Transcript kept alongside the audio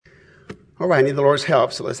All right, I need the Lord's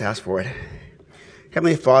help, so let's ask for it.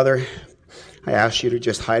 Heavenly Father, I ask you to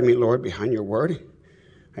just hide me, Lord, behind your word.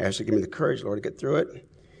 I ask you to give me the courage, Lord, to get through it.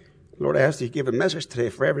 Lord, I ask you to give a message today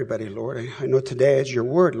for everybody, Lord. I know today is your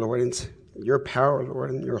word, Lord, and it's your power, Lord,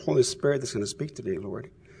 and your Holy Spirit that's going to speak today, Lord.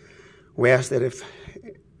 We ask that if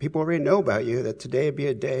people already know about you, that today be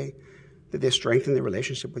a day that they strengthen their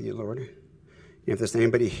relationship with you, Lord. And if there's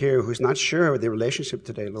anybody here who's not sure of their relationship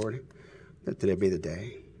today, Lord, that today be the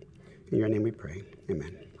day. In your name we pray.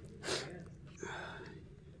 Amen.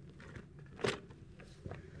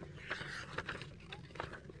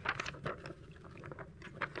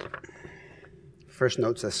 First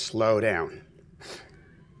note says slow down.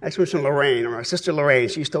 That's from Lorraine, or my sister Lorraine.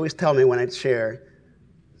 She used to always tell me when I'd share,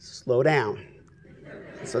 slow down.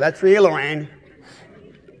 So that's for you, Lorraine.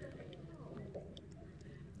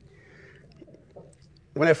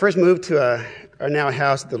 When I first moved to our now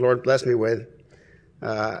house that the Lord blessed me with,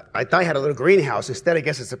 I thought I had a little greenhouse. Instead, I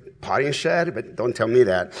guess it's a potting shed, but don't tell me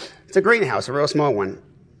that. It's a greenhouse, a real small one.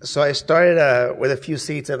 So I started with a few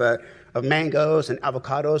seeds of mangoes and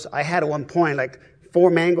avocados. I had at one point like 4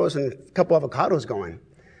 mangoes and a couple avocados going.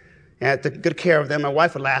 And I took good care of them. My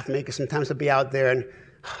wife would laugh at me because sometimes I'd be out there and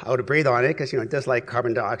I would breathe on it because, it does like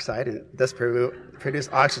carbon dioxide and it does produce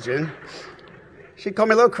oxygen. She'd call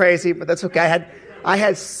me a little crazy, but that's okay. I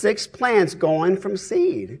had 6 plants going from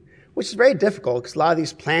seed, which is very difficult because a lot of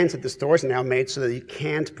these plants at the stores are now made so that you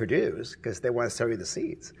can't produce because they want to sell you the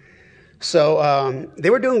seeds. So they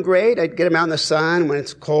were doing great. I'd get them out in the sun. When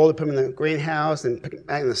it's cold, I'd put them in the greenhouse and put them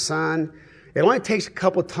back in the sun. It only takes a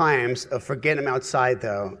couple times of forgetting them outside,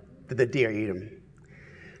 though, that the deer eat them.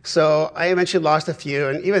 So I eventually lost a few,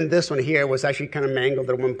 and even this one here was actually kind of mangled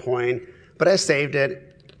at one point, but I saved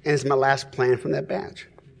it, and it's my last plant from that batch.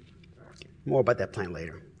 More about that plant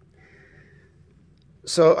later.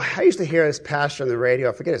 So I used to hear this pastor on the radio.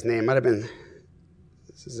 I forget his name. It might have been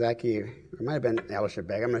Zaki, or it might have been Alistair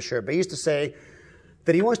Begg. I'm not sure. But he used to say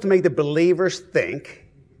that he wants to make the believers think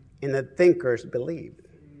and the thinkers believe.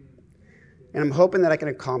 And I'm hoping that I can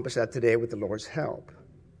accomplish that today with the Lord's help.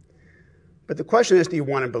 But the question is, do you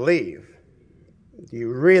want to believe? Do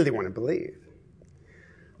you really want to believe?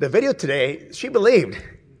 The video today, she believed.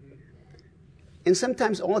 And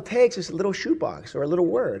sometimes all it takes is a little shoebox or a little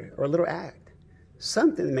word or a little act.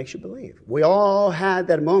 Something that makes you believe. We all had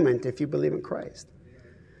that moment if you believe in Christ.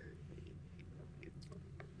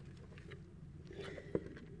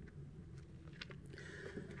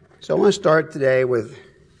 So I want to start today with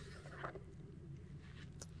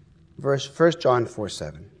 1 John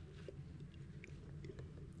 4:7.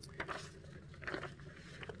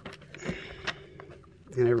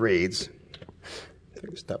 And it reads, I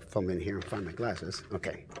can stop fumbling here and find my glasses.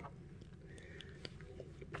 Okay.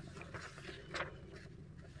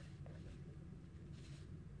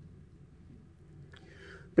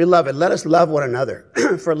 Beloved, let us love one another,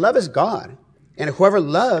 for love is God, and whoever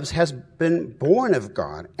loves has been born of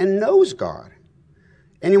God and knows God.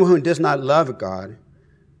 Anyone who does not love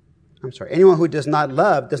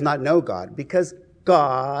does not know God, because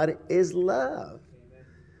God is love.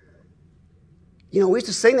 We used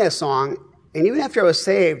to sing that song, and even after I was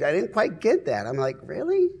saved, I didn't quite get that. I'm like,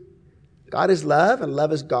 really? God is love, and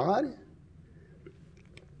love is God?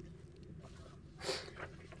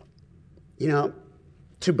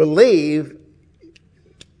 To believe,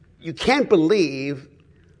 you can't believe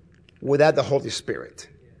without the Holy Spirit.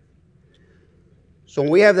 So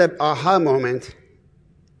when we have that aha moment,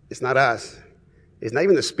 it's not us. It's not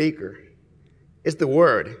even the speaker. It's the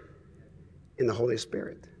Word and the Holy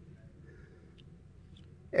Spirit.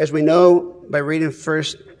 As we know by reading 1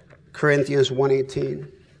 Corinthians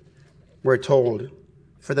 1:18, we're told,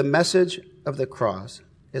 for the message of the cross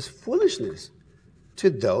is foolishness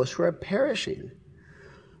to those who are perishing.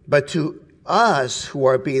 But to us who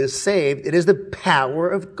are being saved, it is the power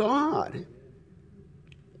of God.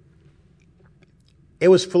 It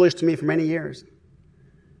was foolish to me for many years.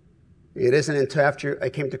 It isn't until after I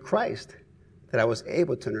came to Christ that I was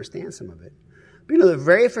able to understand some of it. But the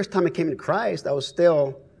very first time I came to Christ, I was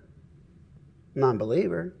still a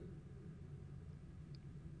non-believer.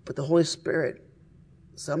 But the Holy Spirit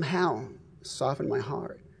somehow softened my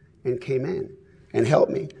heart and came in and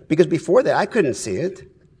helped me. Because before that, I couldn't see it.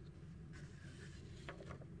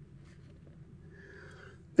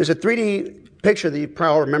 There's a 3D picture that you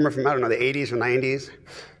probably remember from, the 80s or 90s.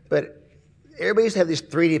 But everybody used to have these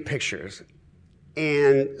 3D pictures.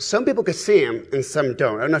 And some people could see them and some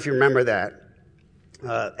don't. I don't know if you remember that.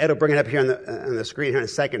 Ed will bring it up here on the screen here in a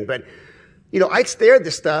second. But, I'd stare at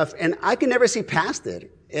this stuff, and I could never see past it.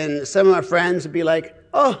 And some of my friends would be like,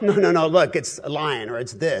 oh, no, look, it's a lion, or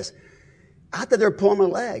it's this. I thought they were pulling my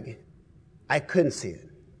leg. I couldn't see it.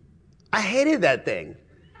 I hated that thing.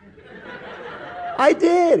 I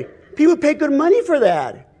did. People pay good money for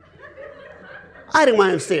that. I didn't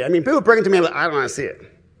want to see it. I mean, people bring it to me, but I don't want to see it.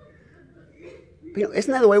 But,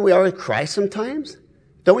 isn't that the way we are with Christ sometimes?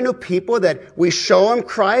 Don't we know people that we show them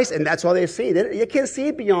Christ and that's all they see? They can't see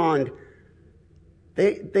it beyond.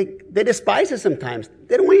 They despise it sometimes.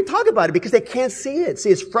 They don't want you to talk about it because they can't see it. See,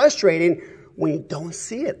 it's frustrating when you don't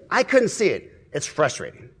see it. I couldn't see it. It's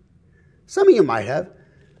frustrating. Some of you might have.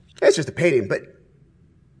 It's just a painting, but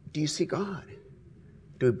do you see God?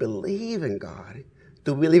 Do we believe in God?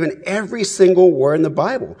 Do we believe in every single word in the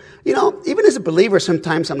Bible? Even as a believer,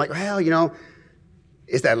 sometimes I'm like, well,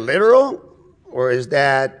 is that literal? Or is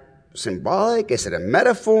that symbolic? Is it a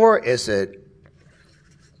metaphor? Is it...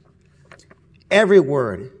 Every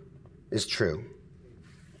word is true.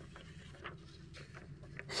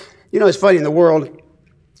 It's funny, in the world,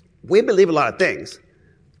 we believe a lot of things.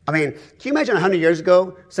 I mean, can you imagine 100 years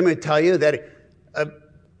ago, somebody would tell you that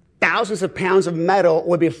thousands of pounds of metal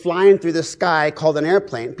would be flying through the sky called an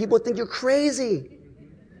airplane? People would think you're crazy.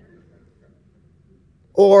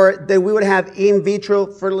 Or that we would have in vitro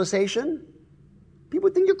fertilization? People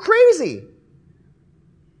would think you're crazy.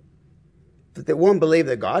 But they won't believe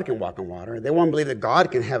that God can walk on water. They won't believe that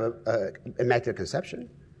God can have an immaculate conception.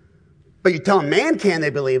 But you tell them man can, they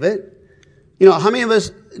believe it. How many of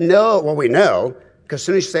us know, well, we know, because as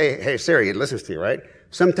soon as you say, hey, Siri, it listens to you, right?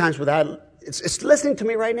 Sometimes it's listening to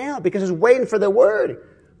me right now because it's waiting for the word,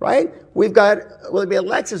 right? We've got, whether it be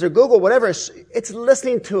Alexis or Google, whatever, it's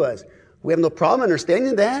listening to us. We have no problem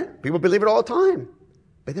understanding that. People believe it all the time.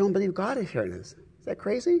 But they don't believe God is hearing us. Is that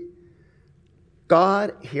crazy?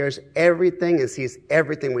 God hears everything and sees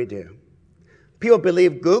everything we do. People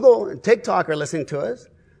believe Google and TikTok are listening to us.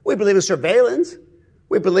 We believe in surveillance.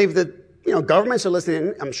 We believe that, governments are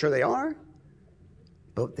listening. I'm sure they are.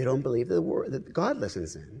 But they don't believe the word that God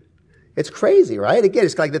listens in. It's crazy, right? Again,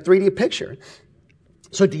 it's like the 3D picture.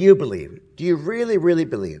 So do you believe? Do you really, really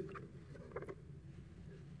believe?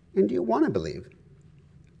 And do you want to believe?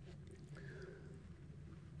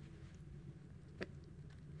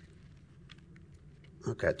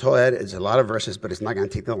 Okay, I told Ed it's a lot of verses, but it's not going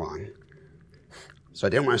to take that long. So I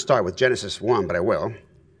didn't want to start with Genesis 1, but I will.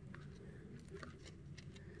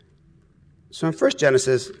 So in 1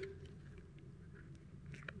 Genesis,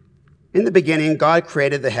 in the beginning, God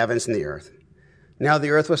created the heavens and the earth. Now the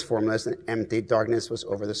earth was formless and empty. Darkness was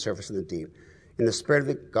over the surface of the deep. And the Spirit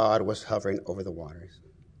of God was hovering over the waters.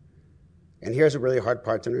 And here's a really hard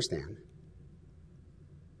part to understand.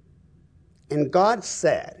 And God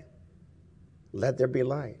said, let there be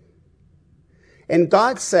light. And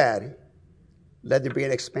God said, let there be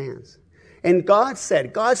an expanse. And God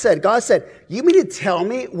said, you mean to tell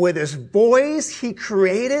me with his voice he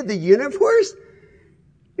created the universe?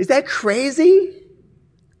 Is that crazy?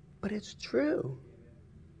 But it's true.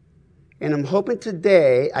 And I'm hoping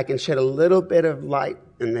today I can shed a little bit of light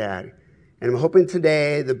in that. And I'm hoping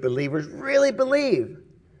today the believers really believe,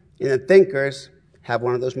 and the thinkers have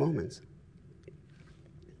one of those moments.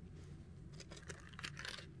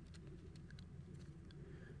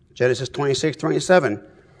 Genesis 26:27.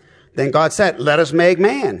 Then God said, let us make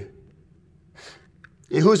man.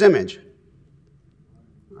 In whose image?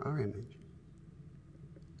 Our image.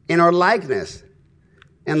 In our likeness.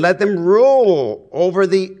 And let them rule over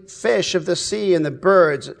the fish of the sea and the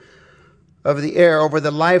birds of the air, over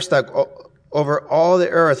the livestock, over all the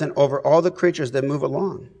earth, and over all the creatures that move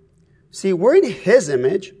along. See, we're in his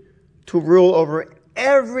image to rule over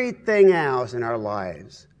everything else in our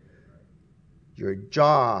lives. Your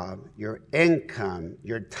job, your income,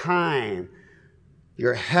 your time,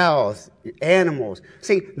 your health, your animals.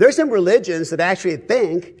 See, there's some religions that actually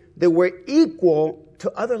think that we're equal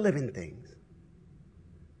to other living things.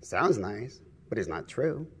 Sounds nice, but it's not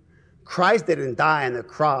true. Christ didn't die on the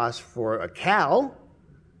cross for a cow.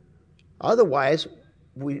 Otherwise,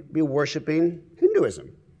 we'd be worshiping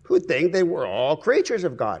Hinduism, who think they were all creatures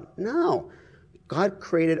of God. No, God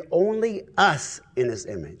created only us in his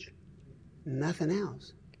image. Nothing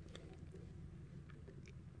else.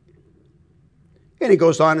 And he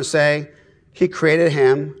goes on to say, he created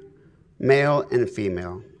him, male and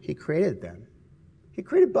female. He created them. He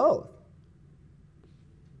created both.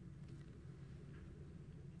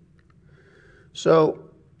 So,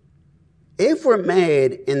 if we're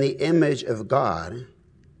made in the image of God,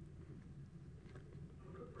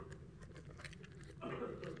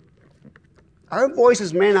 our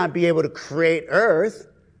voices may not be able to create earth,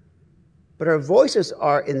 but our voices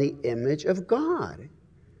are in the image of God.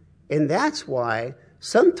 And that's why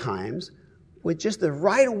sometimes with just the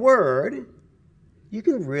right word, you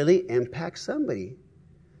can really impact somebody.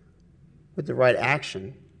 with the right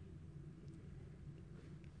action.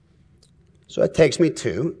 So that takes me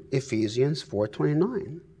to Ephesians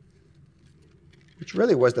 4:29, which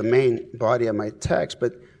really was the main body of my text,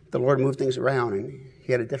 but the Lord moved things around and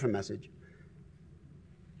he had a different message.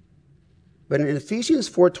 But in Ephesians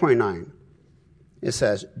 4:29, it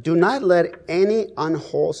says, "Do not let any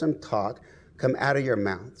unwholesome talk come out of your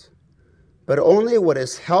mouths, but only what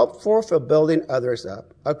is helpful for building others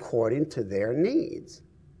up according to their needs."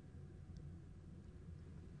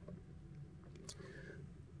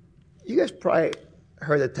 You guys probably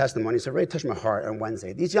heard the testimonies. It really touched my heart on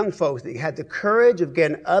Wednesday. These young folks, they had the courage of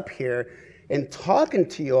getting up here and talking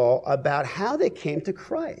to you all about how they came to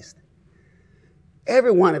Christ.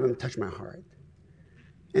 Every one of them touched my heart.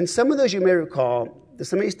 And some of those you may recall,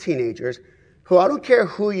 some of these teenagers, who I don't care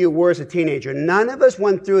who you were as a teenager, none of us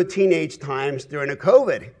went through teenage times during the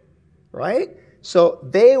COVID, right? So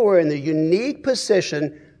they were in the unique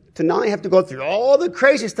position to not only have to go through all the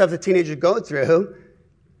crazy stuff that teenagers go through,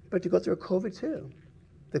 but to go through COVID too.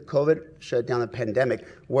 The COVID shut down the pandemic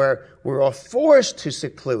where we're all forced to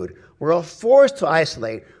seclude. We're all forced to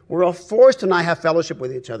isolate. We're all forced to not have fellowship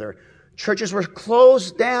with each other. Churches were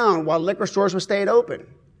closed down while liquor stores were stayed open.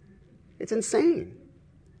 It's insane.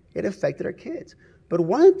 It affected our kids. But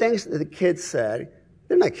one of the things that the kids said,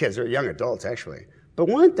 they're not kids, they're young adults actually. But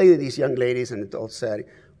one of the things that these young ladies and adults said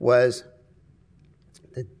was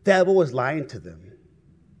the devil was lying to them.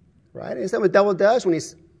 Right? Is that what the devil does when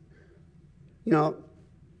he's,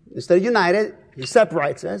 instead of united, he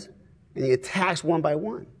separates us and he attacks one by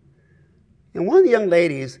one. And one of the young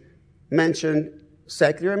ladies mentioned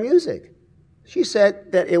secular music. She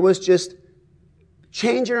said that it was just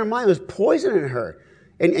changing her mind. It was poisoning her.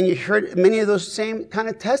 And you heard many of those same kind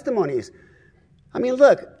of testimonies. I mean,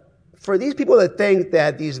 look, for these people that think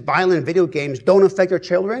that these violent video games don't affect their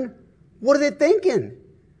children, what are they thinking?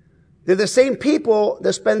 They're the same people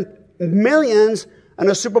that spend millions on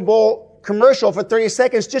a Super Bowl commercial for 30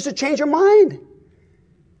 seconds just to change your mind.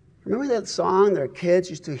 Remember that song that our kids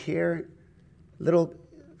used to hear? Little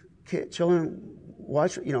children,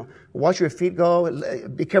 watch your feet go.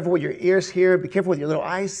 Be careful what your ears hear. Be careful what your little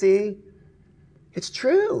eyes see. It's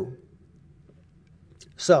true.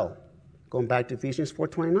 So, going back to Ephesians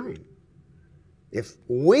 4:29. If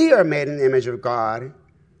we are made in the image of God,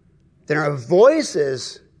 then our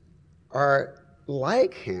voices are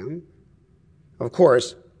like him. Of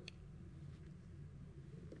course,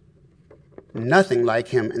 nothing like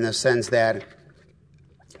him in the sense that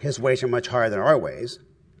his ways are much higher than our ways.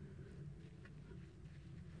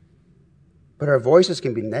 But our voices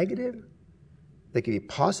can be negative, they can be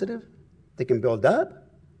positive, they can build up,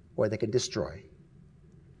 or they can destroy.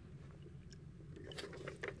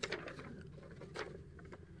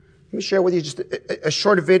 Let me share with you just a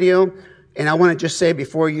short video, and I want to just say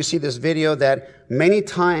before you see this video that many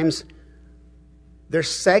times there's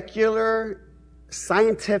secular,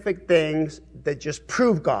 scientific things that just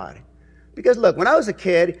prove God. Because look, when I was a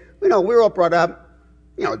kid, we were all brought up,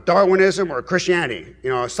 Darwinism or Christianity,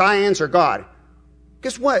 science or God.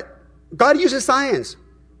 Guess what? God uses science.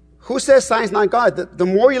 Who says science, not God? The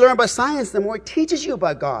more you learn about science, the more it teaches you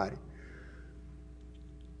about God.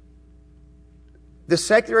 The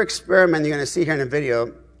secular experiment you're going to see here in the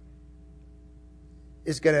video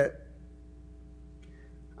is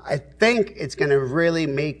I think it's going to really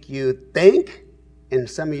make you think, and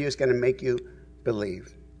some of you it's going to make you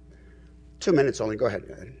believe. 2 minutes only. Go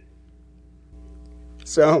ahead.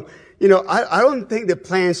 So, I don't think the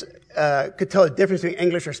plants could tell the difference between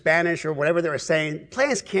English or Spanish or whatever they were saying.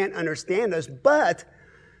 Plants can't understand us, but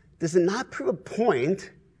does it not prove a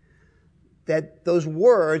point that those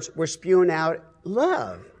words were spewing out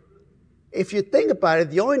love? If you think about it,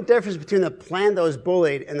 the only difference between the plant that was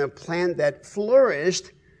bullied and the plant that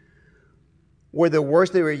flourished were the words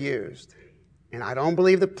that were used. And I don't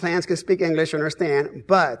believe the plants can speak English or understand,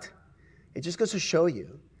 but it just goes to show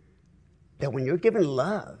you that when you're given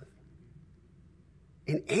love,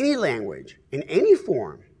 in any language, in any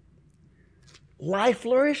form, life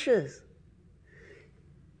flourishes.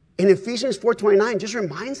 And Ephesians 4:29 just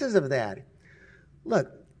reminds us of that.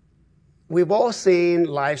 Look, we've all seen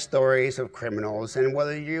life stories of criminals, and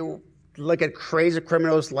whether you look at crazy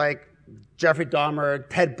criminals like Jeffrey Dahmer,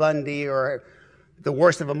 Ted Bundy, or the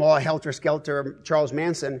worst of them all, Helter Skelter, Charles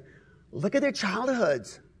Manson, look at their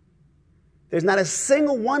childhoods. There's not a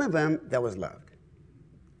single one of them that was loved.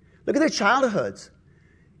 Look at their childhoods.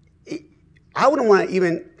 I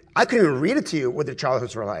couldn't even read it to you what their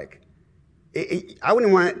childhoods were like. I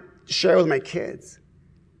wouldn't want to share it with my kids.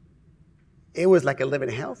 It was like a living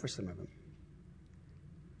hell for some of them.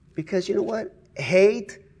 Because you know what?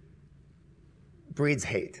 Hate breeds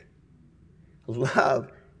hate.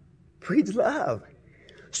 love breeds love.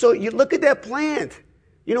 So you look at that plant.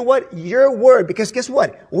 You know what? Your word, because guess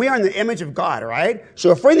what? We are in the image of God, right?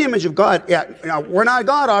 So if we're in the image of God, we're not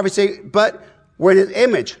God, obviously, but we're in His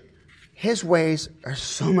image. His ways are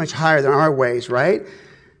so much higher than our ways, right?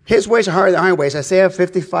 His ways are higher than our ways. Isaiah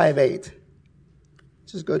 55:8.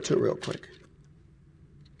 Let's just go to it real quick.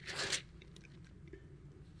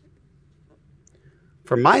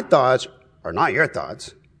 For my thoughts are not your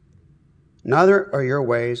thoughts, neither are your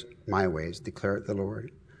ways my ways, declared the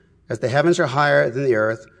Lord. As the heavens are higher than the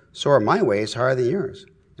earth, so are my ways higher than yours,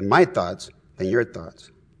 and my thoughts than your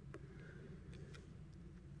thoughts.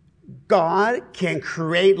 God can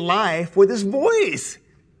create life with His voice.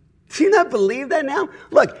 Do you not believe that now?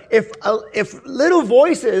 Look, if little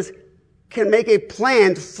voices can make a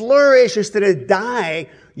plant flourish instead of die,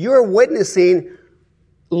 you're witnessing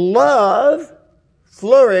love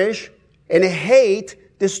flourish and hate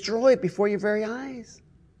destroy before your very eyes.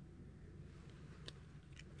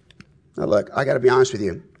 Now look, I got to be honest with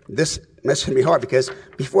you. This message can be hard because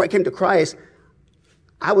before I came to Christ,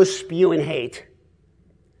 I was spewing hate.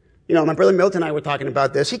 You know, my brother Milton and I were talking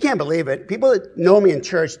about this. He can't believe it. People that know me in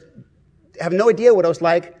church have no idea what I was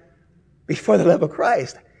like before the love of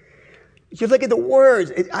Christ. You look at the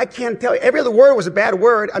words. I can't tell you. Every other word was a bad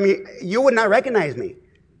word. I mean, you would not recognize me.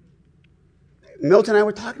 Milton and I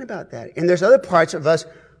were talking about that. And there's other parts of us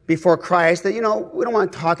before Christ that, we don't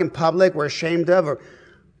want to talk in public. We're ashamed of.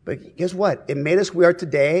 But guess what? It made us who we are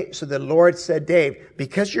today. So the Lord said, Dave,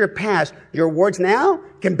 because you're past, your words now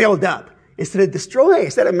can build up instead of destroy.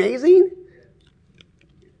 Is that amazing?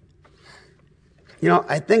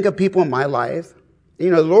 I think of people in my life. The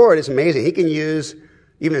Lord is amazing. He can use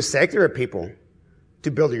even secular people to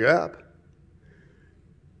build you up.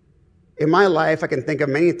 In my life, I can think of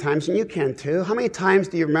many times, and you can too. How many times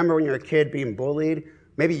do you remember when you were a kid being bullied?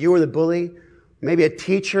 Maybe you were the bully. Maybe a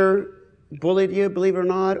teacher bullied you, believe it or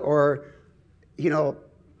not. Or,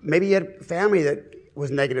 maybe you had family that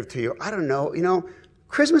was negative to you. I don't know.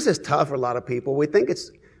 Christmas is tough for a lot of people. We think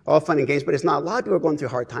it's all fun and games, but it's not. A lot of people are going through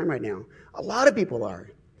a hard time right now. A lot of people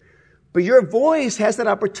are. But your voice has that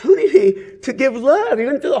opportunity to give love,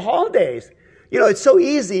 even through the holidays. It's so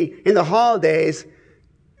easy in the holidays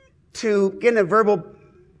to get in a verbal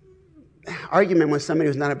argument with somebody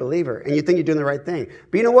who's not a believer, and you think you're doing the right thing.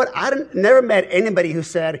 But you know what? Never met anybody who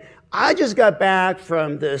said, I just got back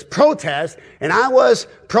from this protest, and I was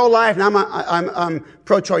pro-life, and I'm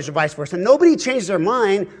pro-choice, or vice versa. Nobody changes their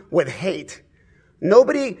mind with hate.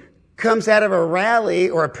 Nobody comes out of a rally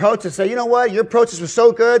or a protest and say, you know what? Your protest was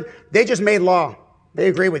so good, they just made law. They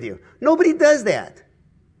agree with you. Nobody does that.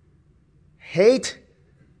 Hate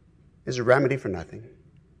is a remedy for nothing.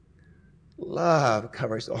 Love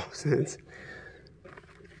covers all sins.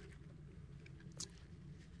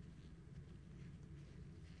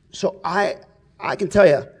 So I can tell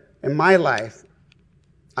you, in my life,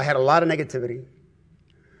 I had a lot of negativity.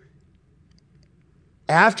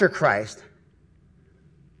 After Christ,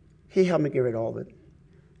 He helped me get rid of all of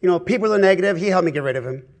it. People are negative, He helped me get rid of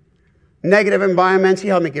them. Negative environments, He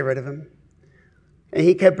helped me get rid of them. And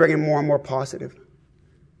He kept bringing more and more positive.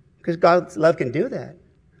 Because God's love can do that.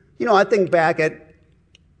 I think back at,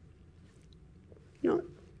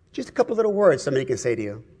 just a couple little words somebody can say to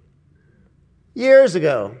you. Years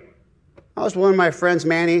ago, I was with one of my friends,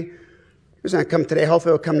 Manny. He was going to come today.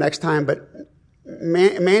 Hopefully he'll come next time. But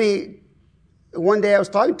Manny, one day I was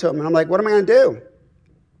talking to him, and I'm like, what am I going to do?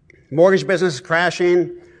 Mortgage business is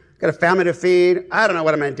crashing. Got a family to feed. I don't know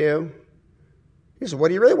what I'm going to do. He said, what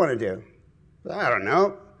do you really want to do? I don't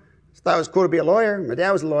know. Just thought it was cool to be a lawyer. My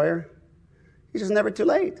dad was a lawyer. He says, never too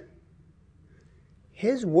late.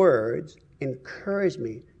 His words encourage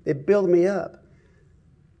me. They build me up.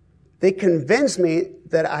 They convinced me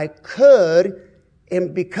that I could,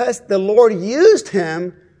 and because the Lord used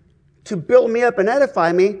him to build me up and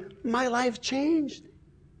edify me, my life changed.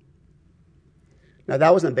 Now,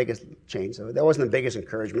 that wasn't the biggest change, though. That wasn't the biggest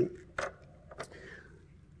encouragement.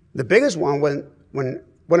 The biggest one, when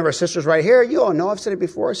one of our sisters right here, you all know, I've said it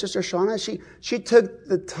before, Sister Shauna, she took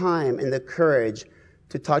the time and the courage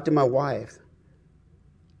to talk to my wife.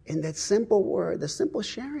 And that simple word, the simple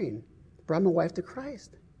sharing, brought my wife to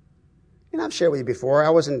Christ. And I've shared with you before, I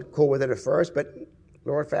wasn't cool with it at first, but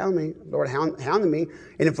Lord found me, Lord hounded me.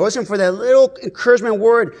 And if it wasn't for that little encouragement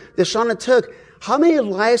word that Shauna took, how many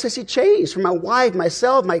lives has He changed? For my wife,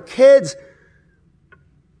 myself, my kids.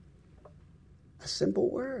 A simple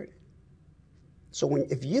word. So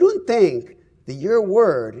if you don't think that your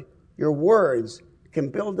words can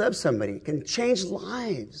build up somebody, can change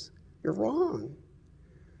lives, you're wrong.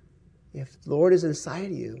 If the Lord is inside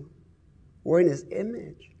of you, we're in His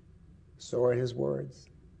image. So are his words.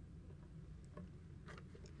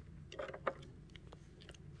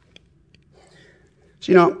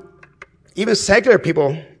 So, even secular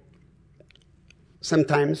people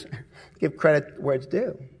sometimes give credit where it's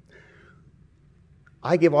due.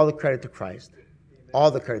 I give all the credit to Christ.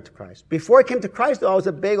 All the credit to Christ. Before I came to Christ, I was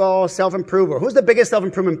a big old self-improver. Who's the biggest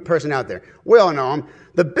self-improvement person out there? We all know him.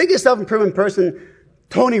 The biggest self-improvement person,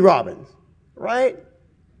 Tony Robbins, right?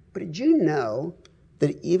 But did you know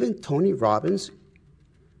that even Tony Robbins,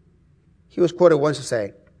 he was quoted once to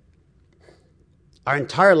say, our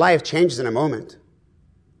entire life changes in a moment,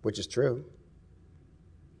 which is true.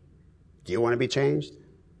 Do you want to be changed?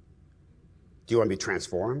 Do you want to be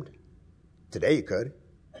transformed? Today you could.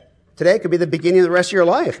 Today could be the beginning of the rest of your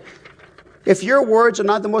life. If your words are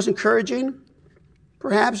not the most encouraging,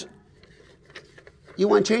 perhaps you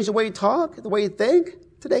want to change the way you talk, the way you think.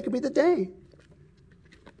 Today could be the day.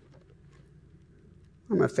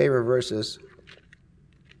 One of my favorite verses.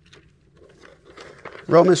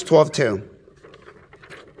 Romans 12:2.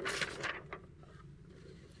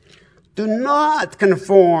 Do not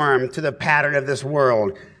conform to the pattern of this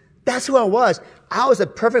world. That's who I was. I was a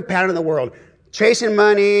perfect pattern of the world. Chasing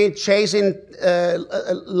money, chasing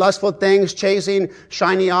lustful things, chasing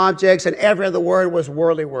shiny objects, and every other word was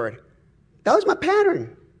worldly word. That was my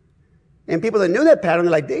pattern. And people that knew that pattern,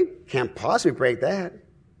 they're like, they can't possibly break that.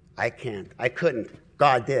 I can't. I couldn't.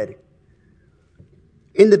 God did.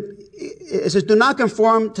 It says, do not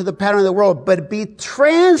conform to the pattern of the world, but be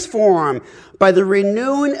transformed by the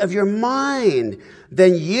renewing of your mind.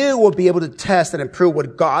 Then you will be able to test and improve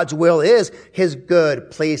what God's will is, his good,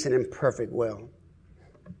 pleasing, and perfect will.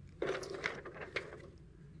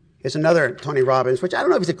 Here's another Tony Robbins, which I don't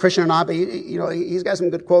know if he's a Christian or not, but he's got some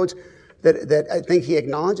good quotes that I think he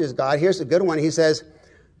acknowledges God. Here's a good one. He says,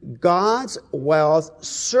 God's wealth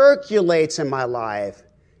circulates in my life.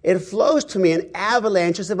 It flows to me in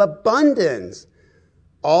avalanches of abundance.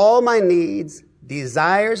 All my needs,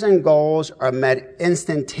 desires, and goals are met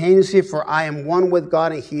instantaneously, for I am one with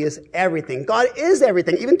God and he is everything. God is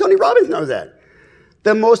everything. Even Tony Robbins knows that.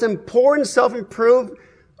 The most important self-improve,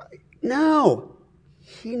 no.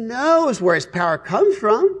 He knows where his power comes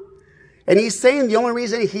from. And he's saying the only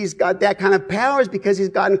reason he's got that kind of power is because he's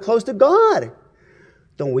gotten close to God.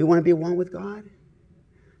 Don't we want to be one with God?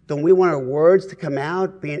 Don't we want our words to come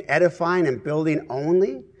out being edifying and building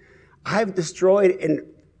only? I've destroyed in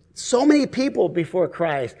so many people before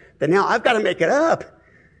Christ that now I've got to make it up.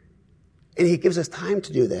 And he gives us time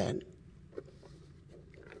to do that.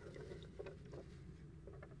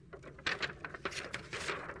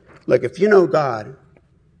 Look, if you know God,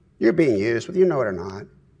 you're being used, whether you know it or not.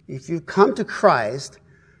 If you come to Christ,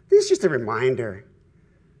 this is just a reminder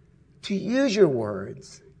to use your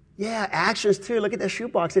words. Yeah, actions too. Look at the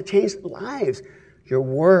shoebox. It changed lives. Your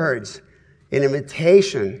words, an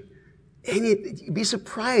invitation. And you'd be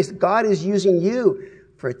surprised. God is using you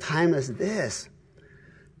for a time as this.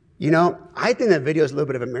 I think that video is a little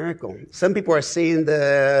bit of a miracle. Some people are seeing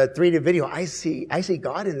the 3D video. I see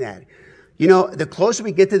God in that. The closer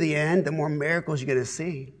we get to the end, the more miracles you're going to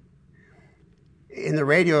see. In the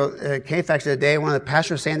radio, KFAX the other day, one of the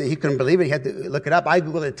pastors was saying that he couldn't believe it. He had to look it up. I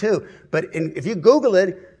Googled it too. But if you Google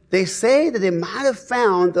it, they say that they might have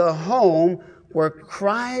found the home where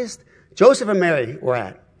Christ, Joseph and Mary were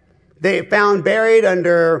at. They found buried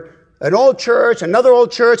under an old church, another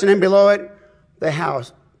old church, and then below it, the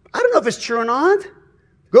house. I don't know if it's true or not.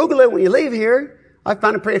 Google it when you leave here. I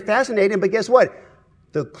found it pretty fascinating, but guess what?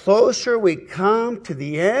 The closer we come to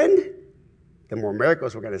the end, the more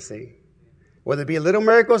miracles we're going to see. Whether it be little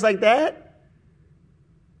miracles like that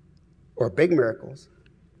or big miracles.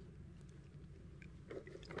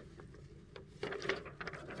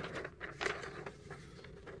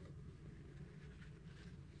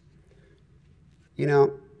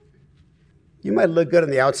 You might look good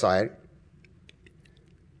on the outside,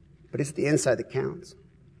 but it's the inside that counts.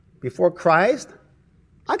 Before Christ,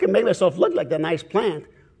 I could make myself look like that nice plant,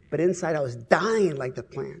 but inside I was dying like the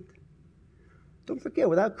plant. Don't forget,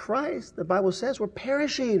 without Christ, the Bible says we're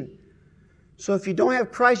perishing. So if you don't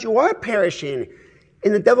have Christ, you are perishing.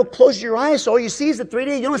 And the devil closes your eyes, so all you see is the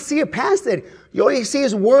 3D. You don't see it past it. You all you see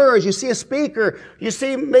is words. You see a speaker. You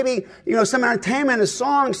see maybe, some entertainment, a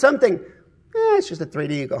song, something. It's just a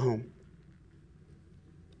 3D. You go home.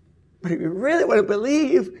 But if you really want to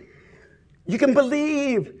believe, you can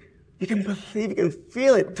believe. You can believe, you can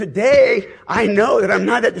feel it. Today, I know that I'm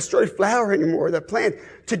not that destroyed flower anymore, that plant.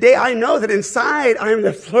 Today, I know that inside I am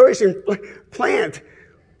the flourishing plant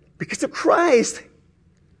because of Christ.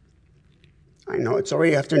 I know it's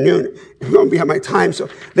already afternoon. I'm going to be at my time. So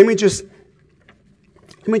let me just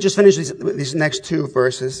finish these next two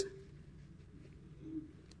verses.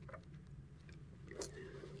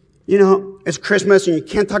 You know, it's Christmas and you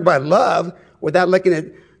can't talk about love without looking at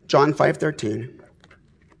John 5:13.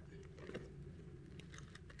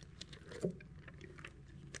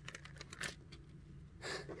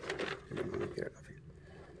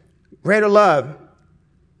 Greater love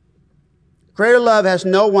has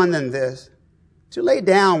no one than this, to lay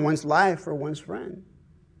down one's life for one's friend.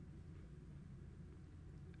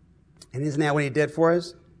 And isn't that what he did for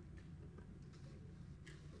us?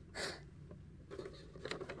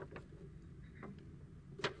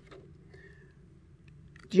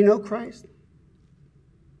 Do you know Christ?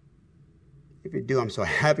 If you do, I'm so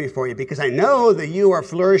happy for you, because I know that you are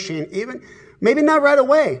flourishing, even maybe not right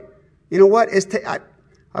away. You know what?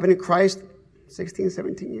 I've been in Christ 16,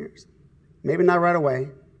 17 years. Maybe not right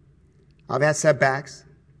away. I've had setbacks.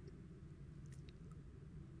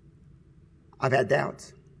 I've had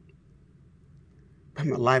doubts. But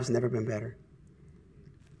my life's never been better.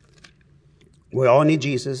 We all need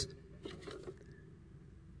Jesus.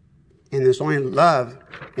 And there's only love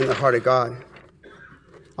in the heart of God.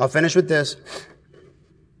 I'll finish with this.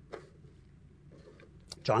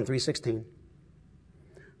 John 3:16.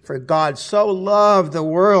 For God so loved the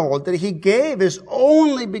world that he gave his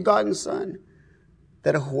only begotten Son,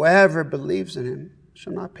 that whoever believes in him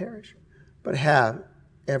shall not perish, but have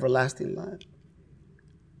everlasting life.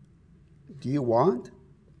 Do you want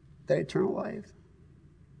that eternal life?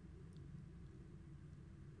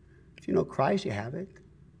 If you know Christ, you have it.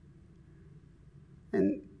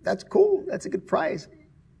 And that's cool. That's a good prize.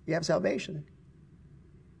 You have salvation.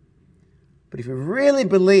 But if you really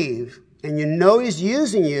believe and you know he's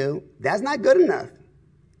using you, that's not good enough.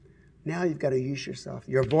 Now you've got to use yourself,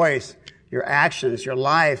 your voice, your actions, your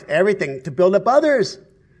life, everything to build up others.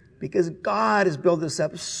 Because God has built us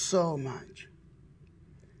up so much.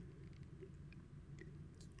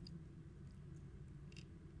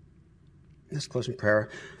 Let's close in prayer.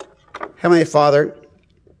 Heavenly Father,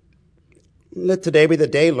 let today be the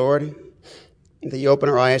day, Lord, that you open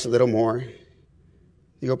our eyes a little more.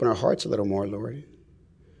 You open our hearts a little more, Lord.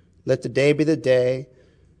 Let today be the day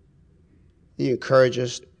that you encourage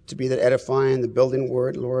us to be that edifying, the building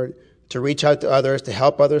word, Lord, to reach out to others, to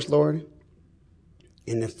help others, Lord.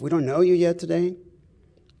 And if we don't know you yet today,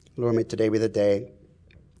 Lord, may today be the day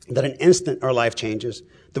that in an instant our life changes,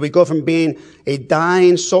 that we go from being a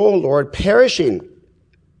dying soul, Lord, perishing,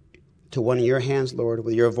 to one in your hands, Lord,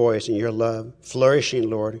 with your voice and your love, flourishing,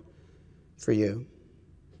 Lord, for you.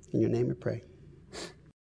 In your name we pray.